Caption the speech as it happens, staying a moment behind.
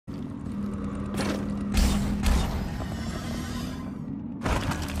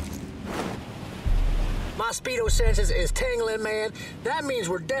My speedo senses is tingling, man. That means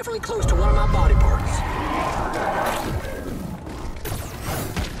we're definitely close to one of my body parts.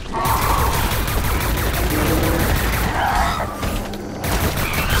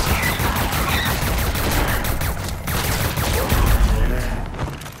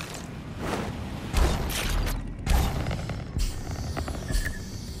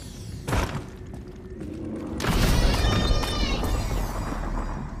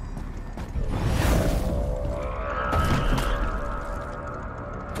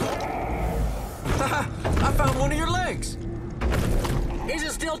 I found one of your legs. Is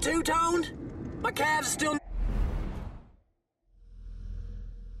it still two-toned? My calves still...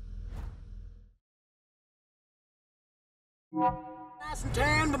 nice and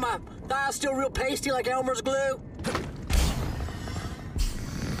tan, but my thighs still real pasty like Elmer's glue.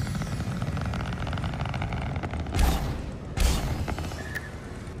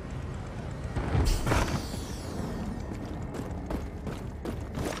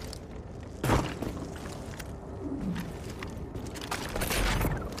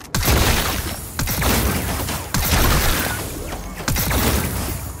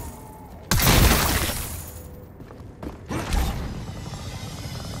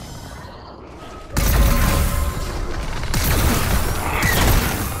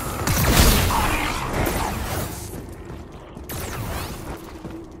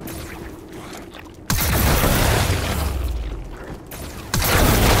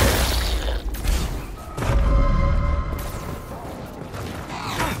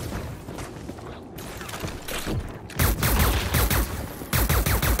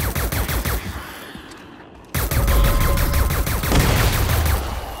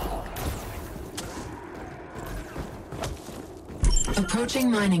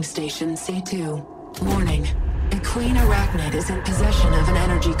 Approaching mining station C2. Warning. A queen arachnid is in possession of an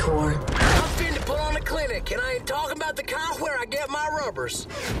energy core. I'm finna to put on a clinic, and I ain't talking about the kind where I get my rubbers.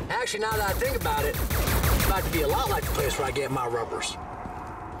 Actually, now that I think about it, it's about to be a lot like the place where I get my rubbers.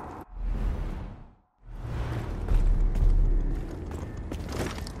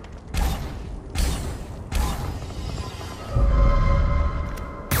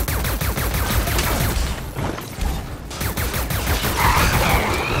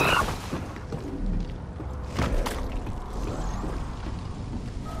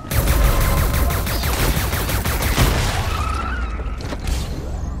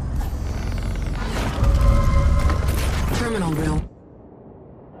 Terminal room.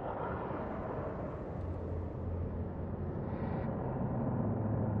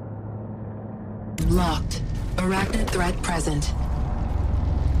 Locked. Arachnid threat present.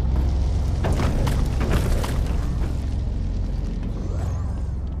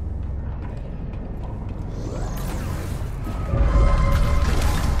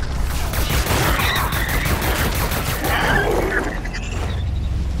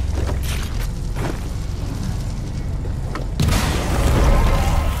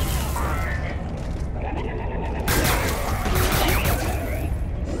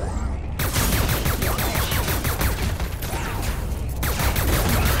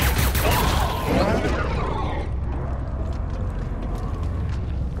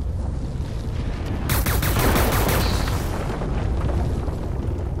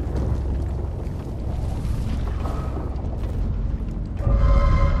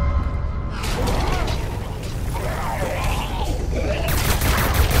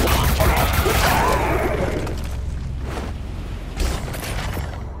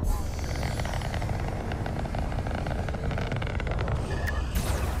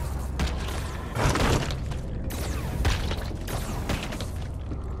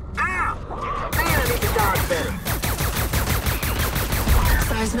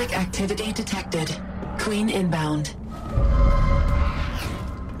 Seismic activity detected. Queen inbound.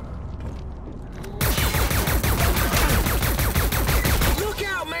 Look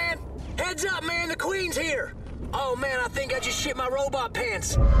out, man! Heads up, man, the Queen's here! Oh, man, I think I just shit my robot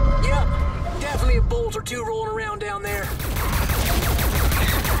pants. Yep, definitely a bolt or two rolling around down there.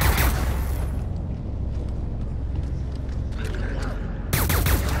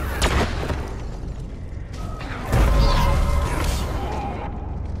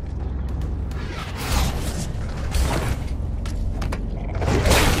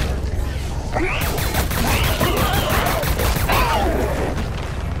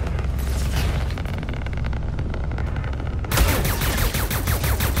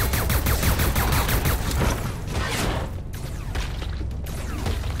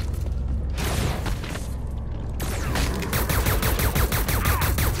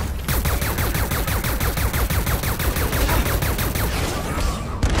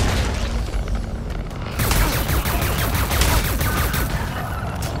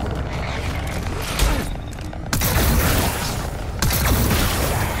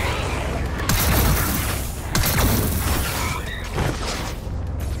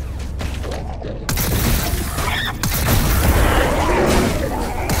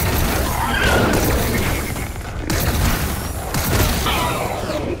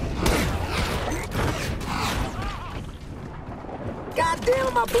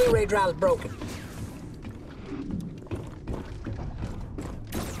 my Blu-ray drive's broken.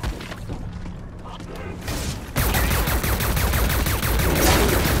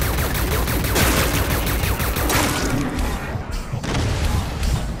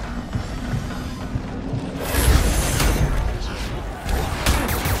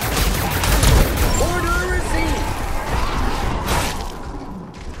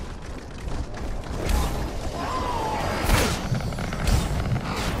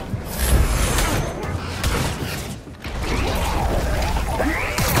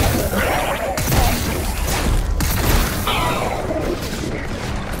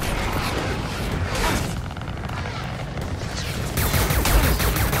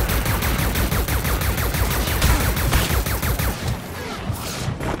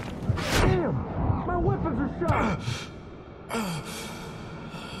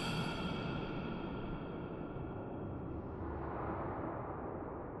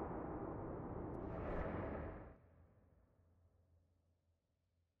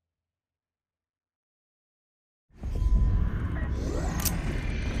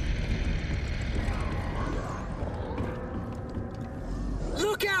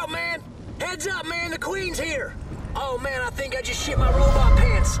 Look out, man! Heads up, man, the Queen's here! Oh, man, I think I just shit my robot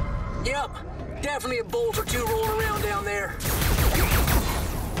pants. Yep, definitely a bolt or two rolling around down there.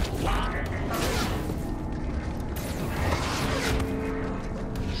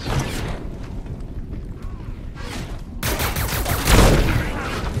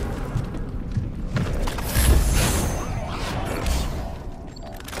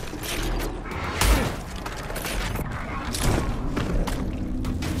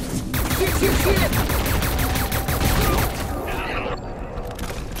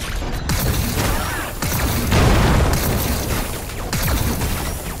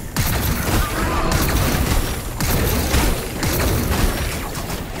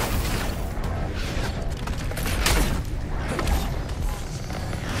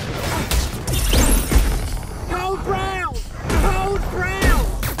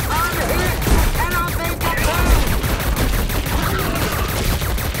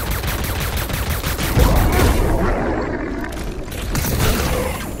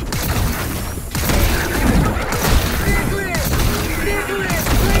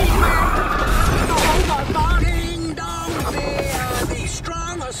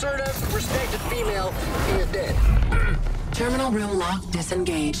 Terminal room lock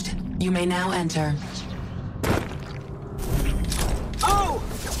disengaged. You may now enter. Oh!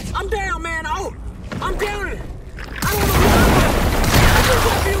 I'm down, man! Oh! I'm down! I don't know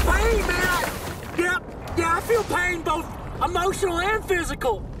what I feel pain, man! Yeah, I feel pain, both emotional and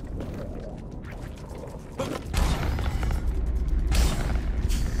physical.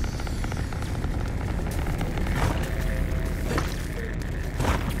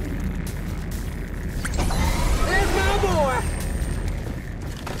 There's my boy!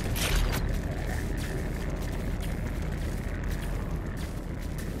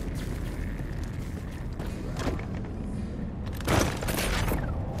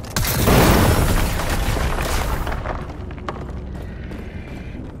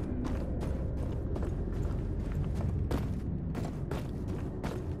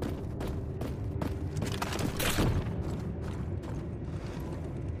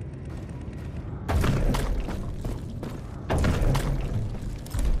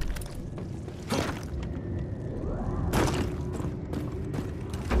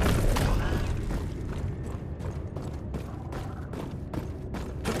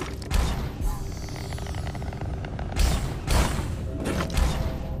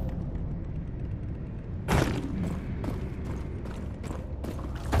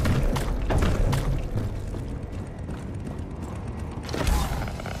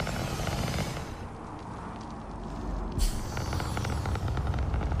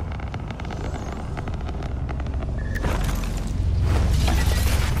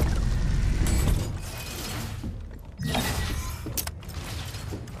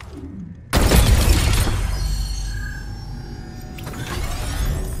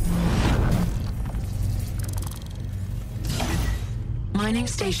 Mining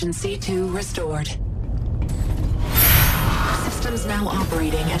station C2 restored. Systems now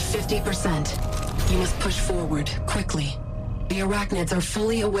operating at 50%. You must push forward, quickly. The arachnids are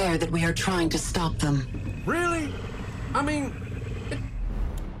fully aware that we are trying to stop them. Really? I mean...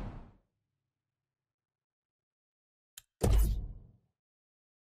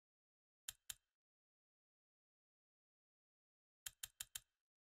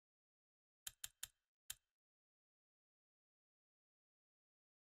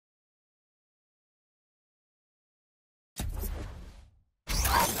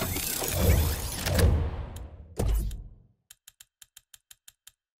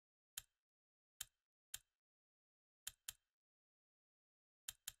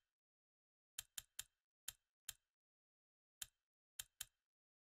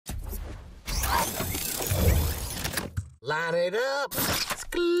 Line it up.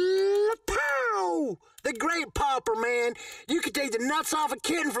 Pow! The great popper, man. You could take the nuts off a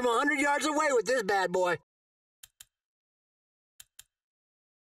kitten from 100 yards away with this bad boy.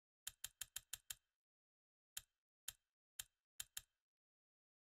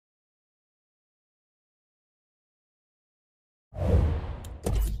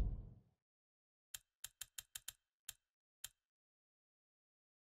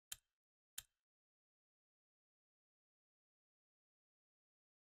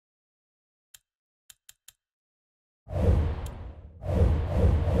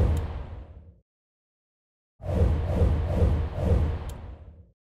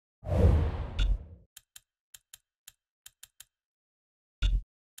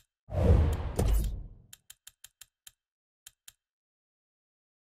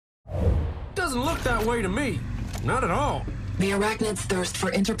 Doesn't look that way to me. Not at all. The arachnids' thirst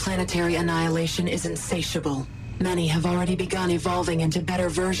for interplanetary annihilation is insatiable. Many have already begun evolving into better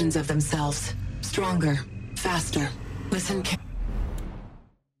versions of themselves. Stronger, faster. Listen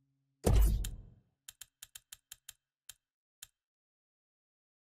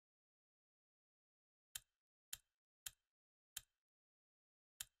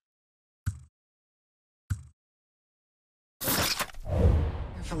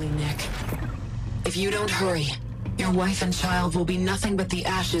carefully, Nick. If you don't hurry, your wife and child will be nothing but the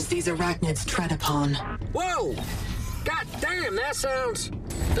ashes these arachnids tread upon. Whoa! God damn, that sounds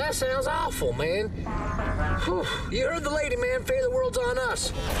awful, man. Whew. You heard the lady, man. Fate of the world's on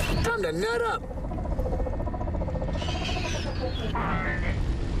us. Time to nut up.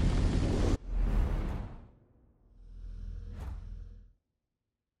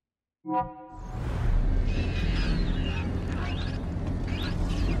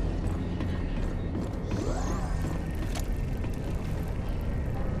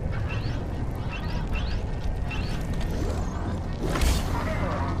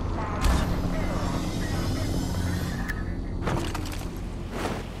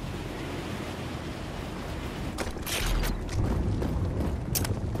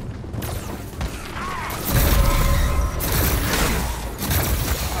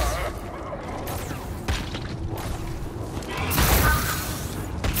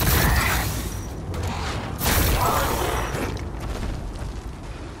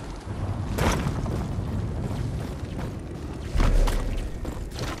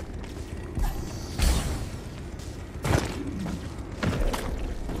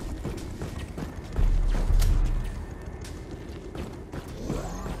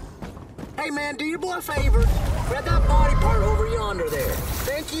 Hey, man, do your boy a favor. Grab that body part over yonder there.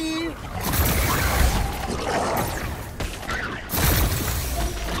 Thank you.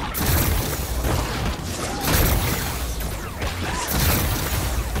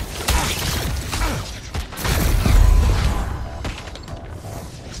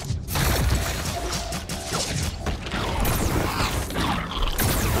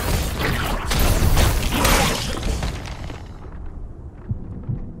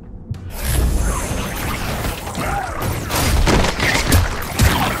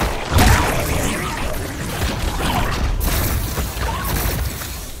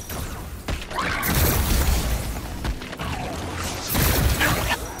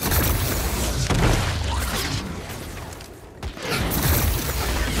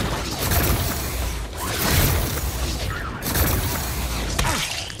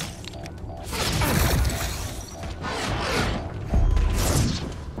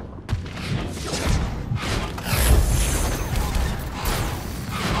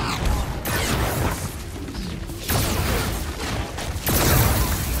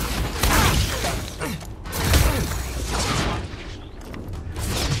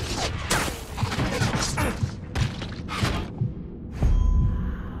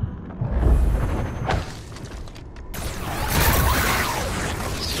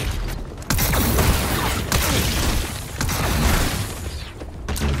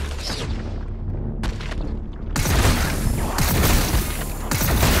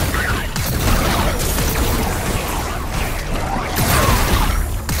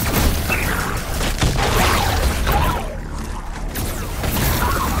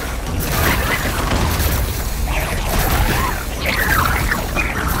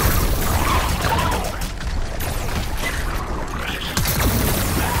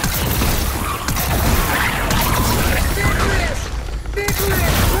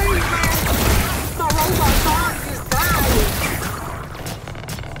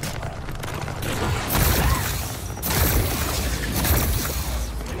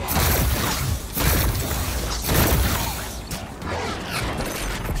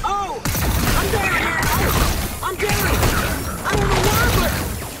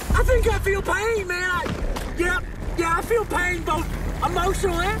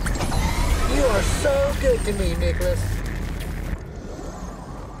 You are so good to me, Nicholas.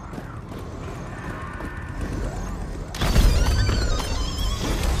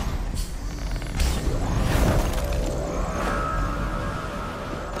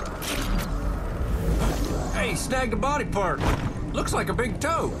 Hey, snagged a body part. Looks like a big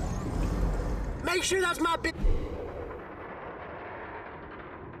toe. Make sure that's my big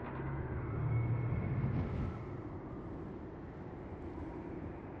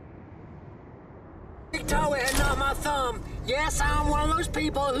toe and not my thumb. Yes, I'm one of those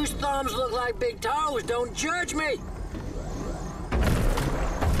people whose thumbs look like big toes. Don't judge me.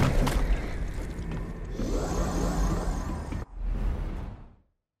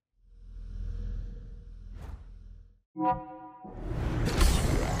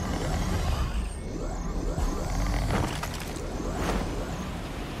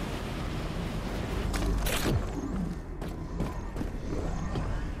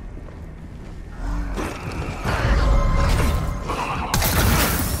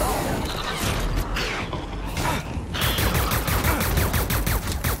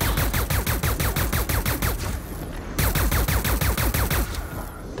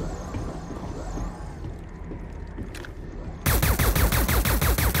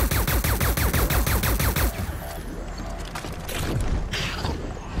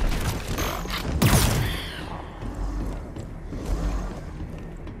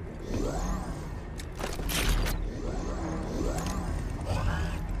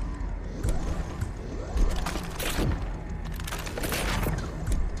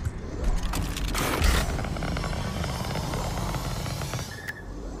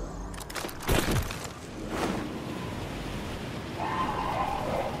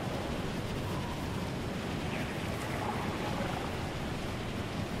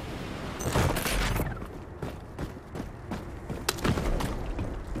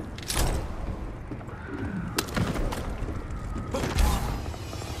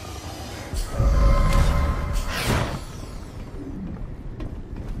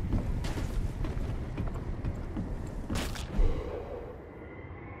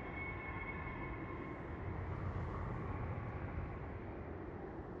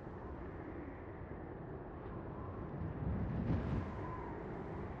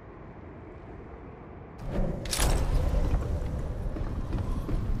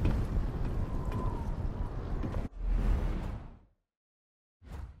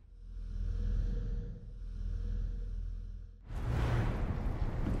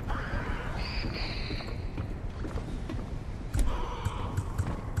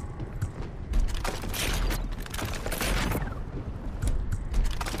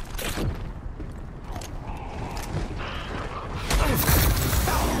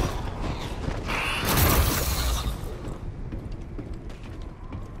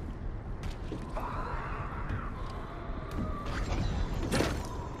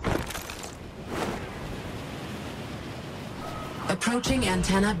 Approaching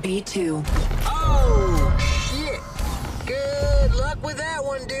antenna B2. Oh, shit. Good luck with that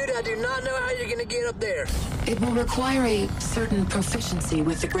one, dude. I do not know how you're gonna get up there. It will require a certain proficiency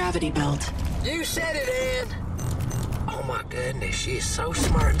with the gravity belt. You said it, Ann. Oh my goodness, she is so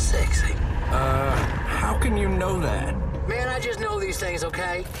smart and sexy. How can you know that? Man, I just know these things,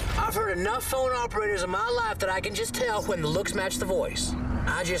 okay? I've heard enough phone operators in my life that I can just tell when the looks match the voice.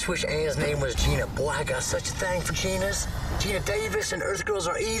 I just wish Anne's name was Gina. Boy, I got such a thing for Ginas. Gina Davis and Earth Girls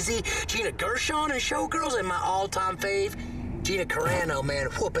Are Easy. Gina Gershon and Showgirls and my all-time fave, Gina Carano, man,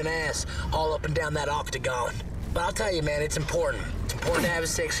 whooping ass all up and down that octagon. But I'll tell you, man, it's important. It's important to have a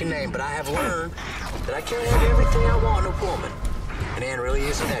sexy name, but I have learned that I can't have everything I want in a woman. And Anne really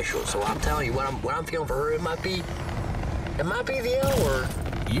is special, so I'm telling you, what I'm feeling for her, it might be the L word.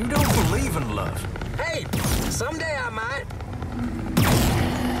 You don't believe in love. Hey, someday I might.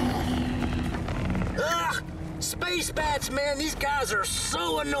 Ugh! Space bats, man, these guys are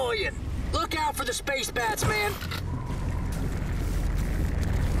so annoying. Look out for the space bats, man.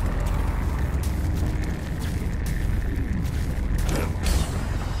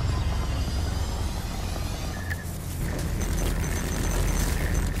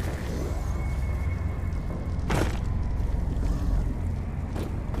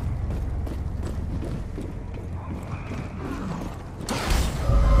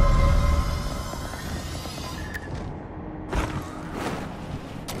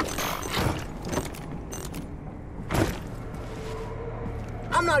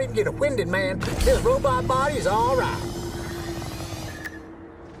 I'm not even getting winded, man. This robot body is all right.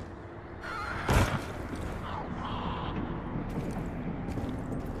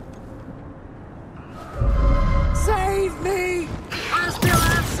 Save me! I still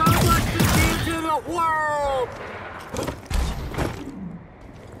have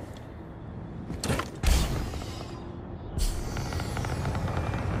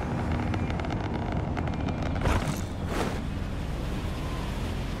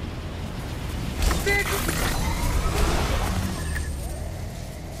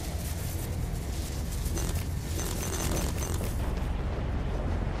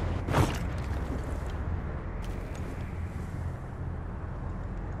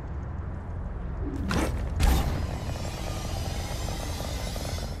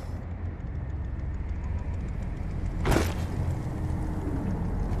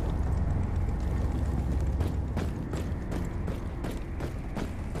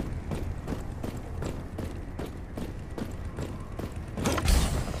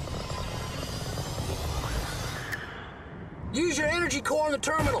energy core in the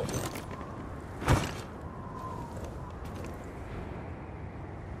terminal.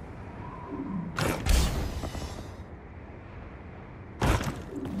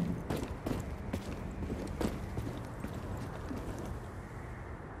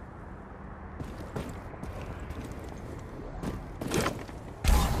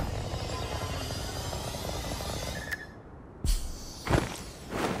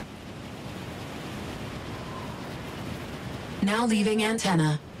 Now leaving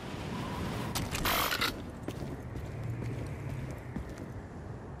antenna.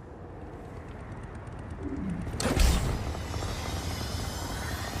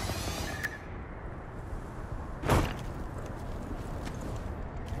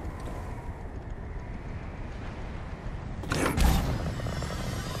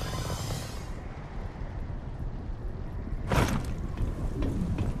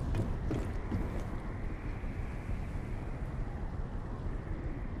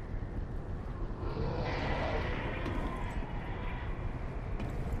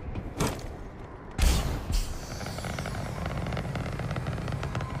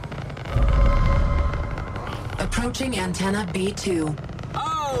 Approaching antenna B2.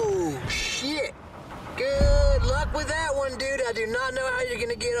 Oh, shit. Good luck with that one, dude. I do not know how you're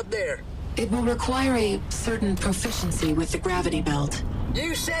gonna get up there. It will require a certain proficiency with the gravity belt.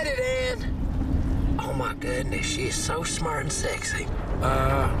 You said it, Ann. Oh my goodness, she is so smart and sexy.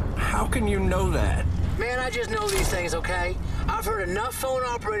 How can you know that? Man, I just know these things, okay? I've heard enough phone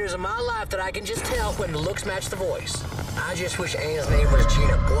operators in my life that I can just tell when the looks match the voice. I just wish Anne's name was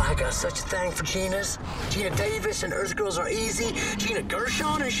Gina. Boy, I got such a thing for Ginas. Gina Davis and Earth Girls Are Easy. Gina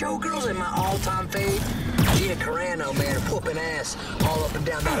Gershon and Showgirls and my all-time fave. Gina Carano, man, whooping ass all up and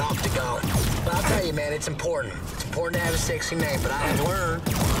down that octagon. But I'll tell you, man, it's important. It's important to have a sexy name, but I have learned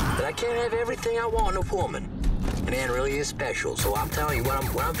that I can't have everything I want in a woman. And Anne really is special, so I'm telling you, what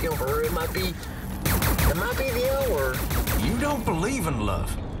I'm feeling for her, it might be the L word. You don't believe in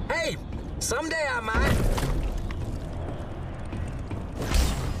love. Hey, someday I might.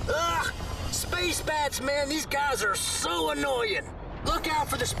 Ugh! Space bats, man, these guys are so annoying. Look out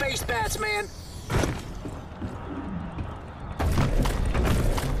for the space bats, man.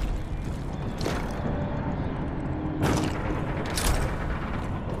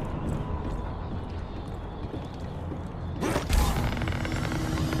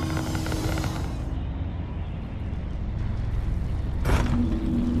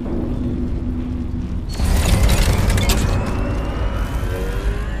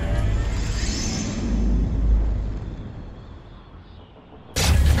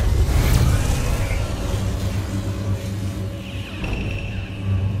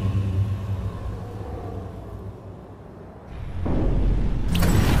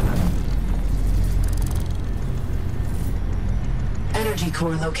 Energy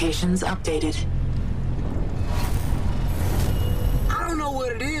core locations updated. I don't know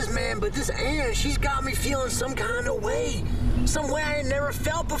what it is, man, but this Anne, she's got me feeling some kind of way. Some way I ain't never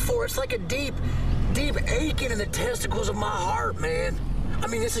felt before. It's like a deep, deep aching in the testicles of my heart, man. I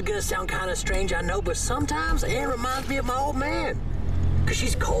mean, this is gonna sound kind of strange, I know, but sometimes Anne reminds me of my old man. Because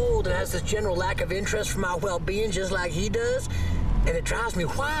she's cold and has this general lack of interest for my well-being just like he does, and it drives me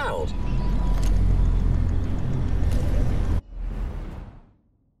wild.